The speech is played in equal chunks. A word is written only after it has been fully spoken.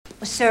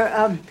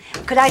Sir,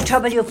 could I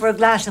trouble you for a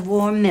glass of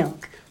warm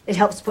milk? It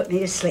helps put me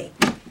to sleep.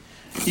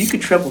 You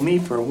could trouble me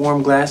for a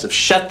warm glass of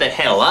shut the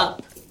hell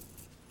up.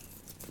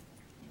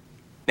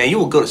 Now you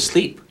will go to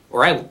sleep,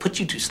 or I will put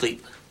you to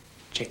sleep.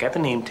 Check out the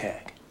name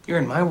tag. You're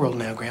in my world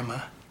now, Grandma.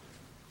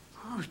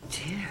 Oh,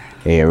 dear.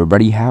 Hey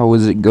everybody, how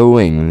is it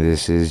going?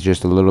 This is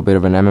just a little bit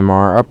of an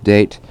MMR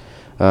update.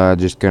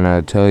 Just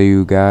gonna tell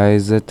you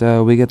guys that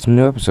we got some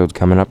new episodes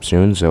coming up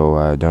soon,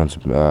 so don't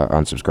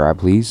unsubscribe,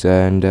 please,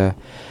 and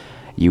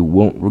you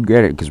won't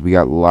regret it, because we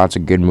got lots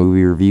of good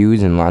movie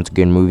reviews and lots of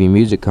good movie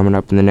music coming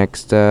up in the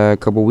next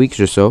couple weeks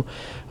or so.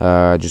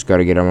 Just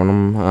gotta get on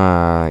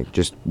them,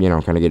 just,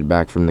 kind of get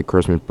back from the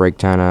Christmas break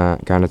kind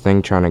of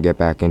thing, trying to get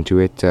back into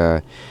it.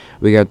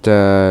 We got,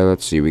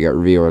 we got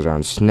reviewers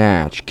on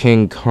Snatch,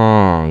 King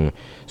Kong,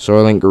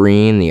 Soylent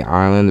Green, The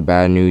Island, The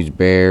Bad News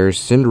Bears,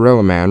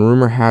 Cinderella Man,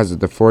 Rumor Has It,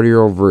 The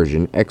 40-Year-Old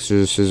Virgin,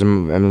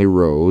 Exorcism of Emily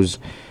Rose,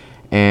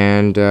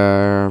 and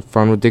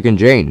Fun with Dick and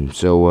Jane.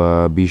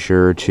 So be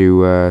sure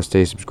to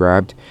stay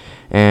subscribed.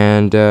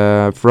 And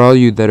for all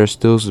you that are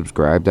still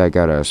subscribed, I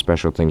got a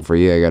special thing for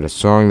you. I got a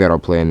song that I'll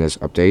play in this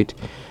update.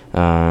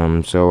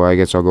 So I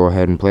guess I'll go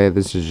ahead and play it.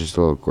 This is just a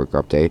little quick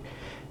update.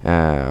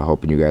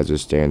 Hoping you guys are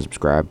staying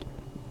subscribed.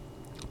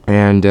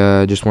 And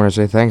just want to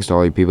say thanks to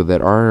all you people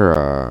that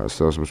are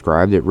still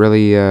subscribed. It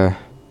really,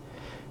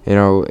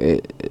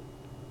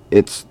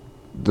 it's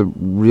the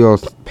real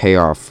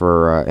payoff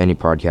for any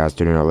podcaster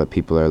to know that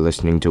people are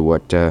listening to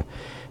what they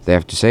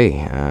have to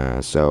say.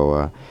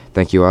 So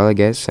thank you all, I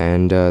guess.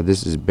 And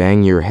this is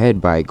Bang Your Head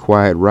by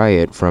Quiet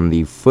Riot from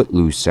the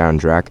Footloose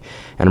soundtrack.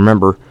 And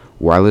remember,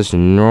 why listen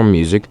to normal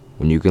music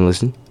when you can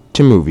listen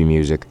to movie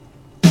music?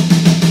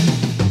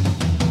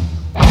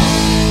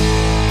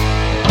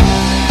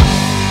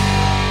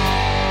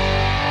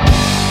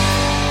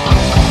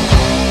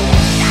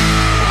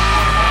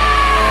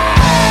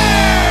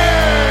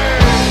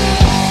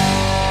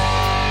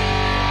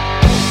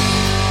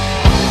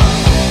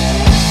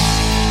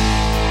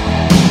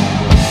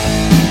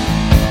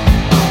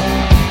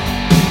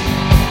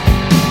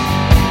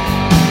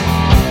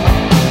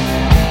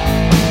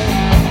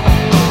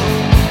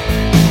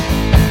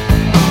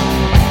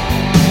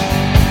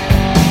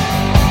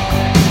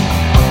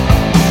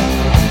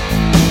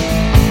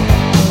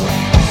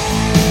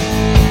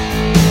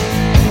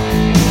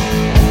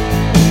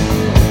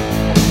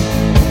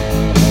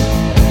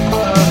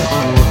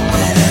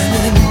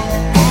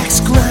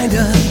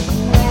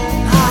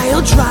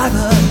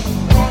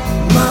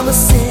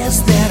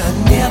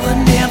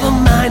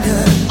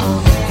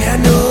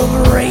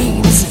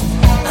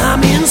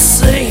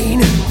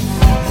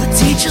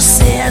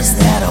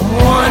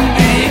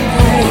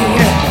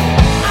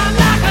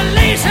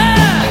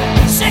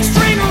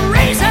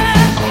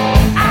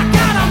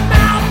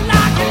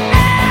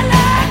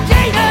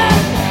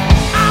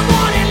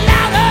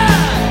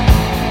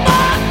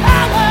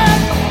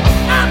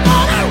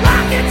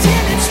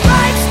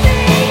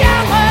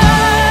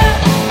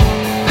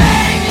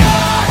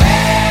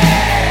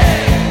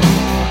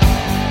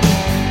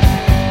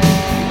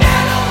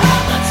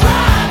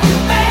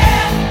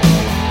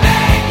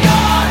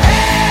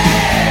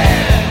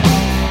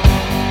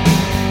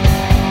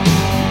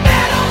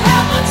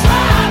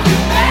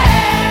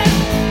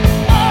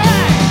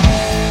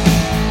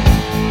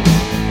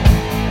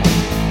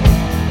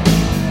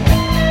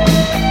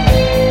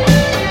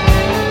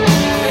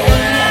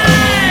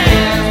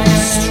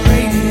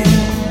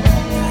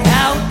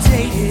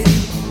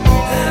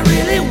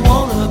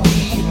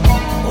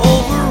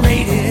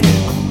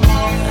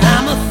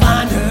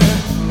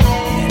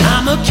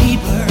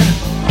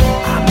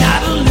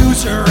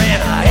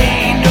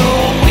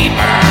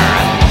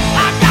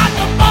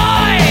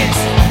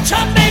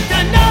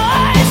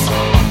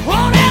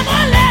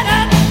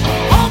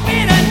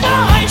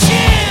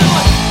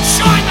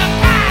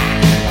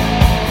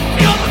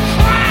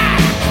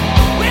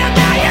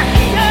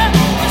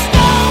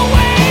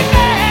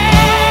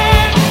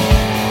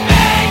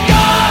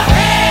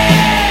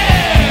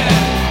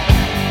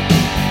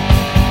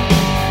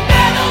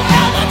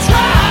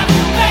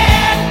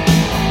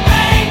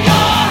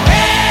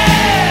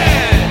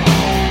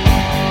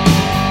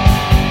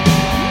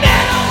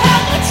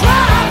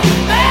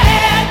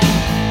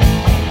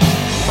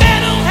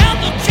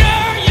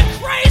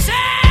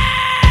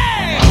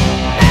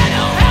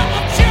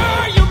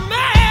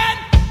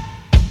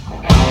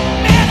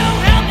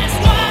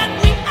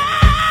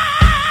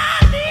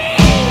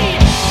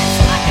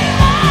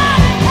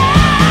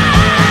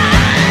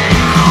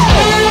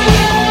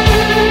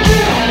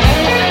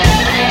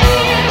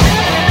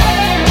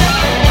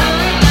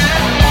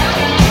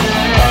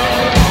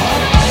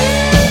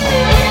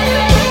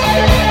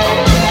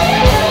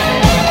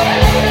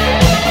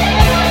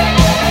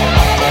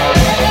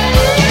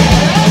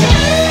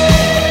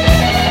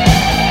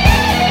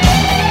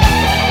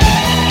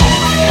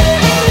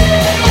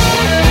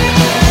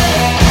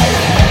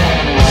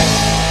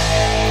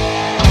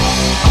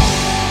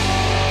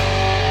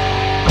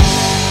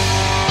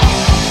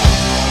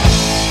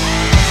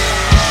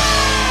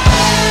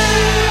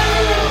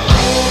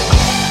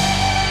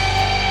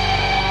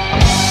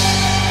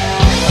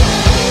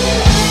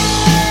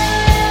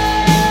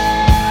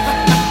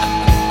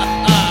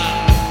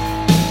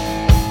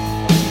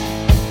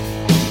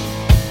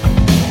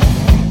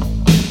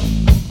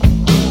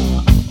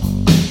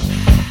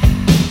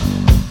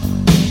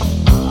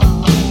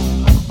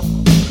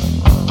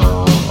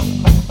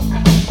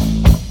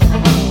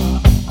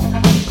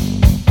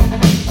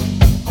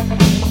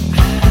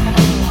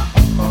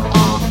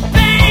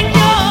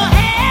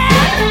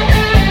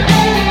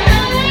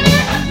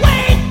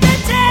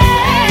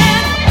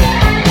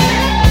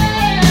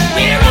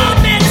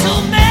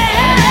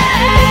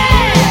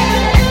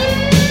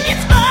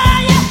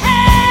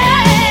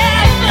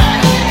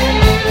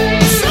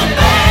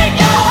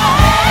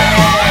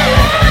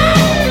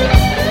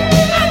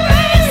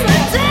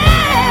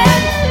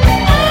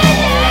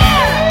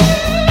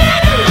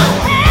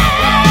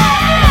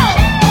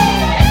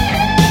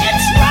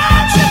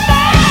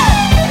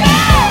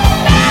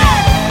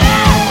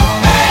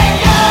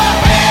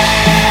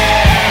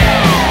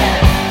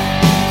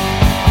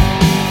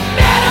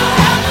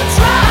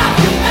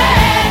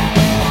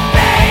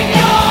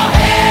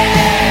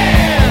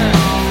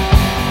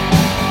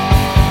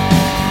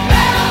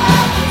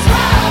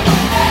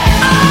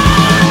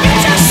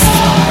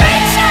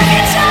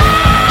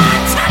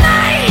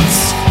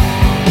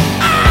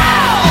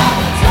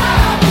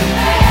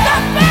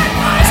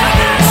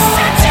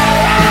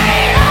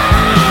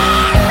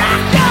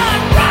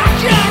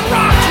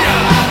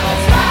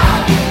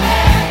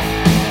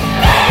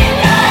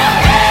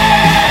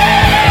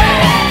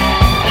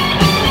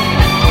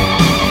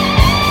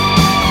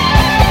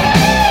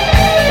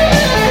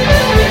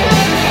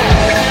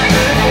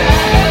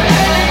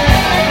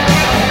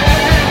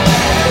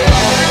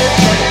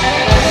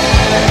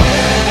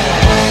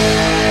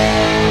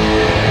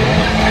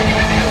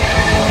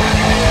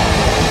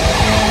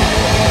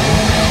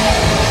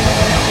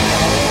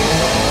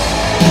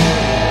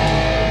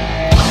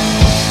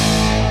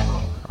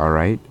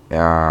 right.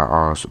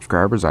 All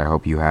subscribers, I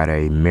hope you had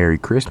a Merry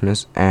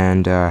Christmas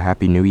and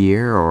Happy New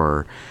Year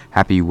or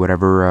Happy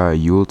whatever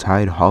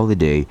Yuletide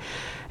holiday.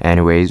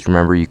 Anyways,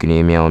 remember you can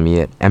email me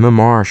at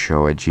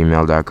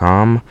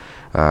mmrshow@gmail.com.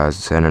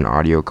 Send an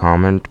audio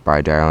comment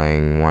by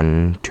dialing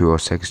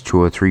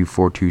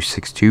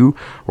 1-206-203-4262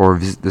 or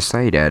visit the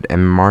site at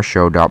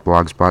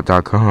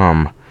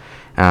mmrshow.blogspot.com.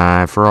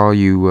 For all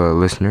you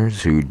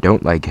listeners who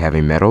don't like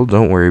heavy metal,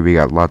 don't worry, we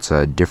got lots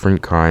of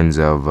different kinds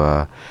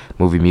of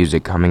movie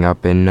music coming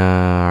up in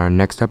our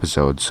next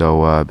episode,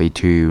 so be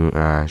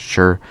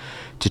sure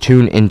to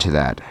tune into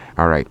that.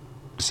 Alright,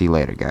 see you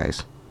later,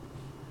 guys.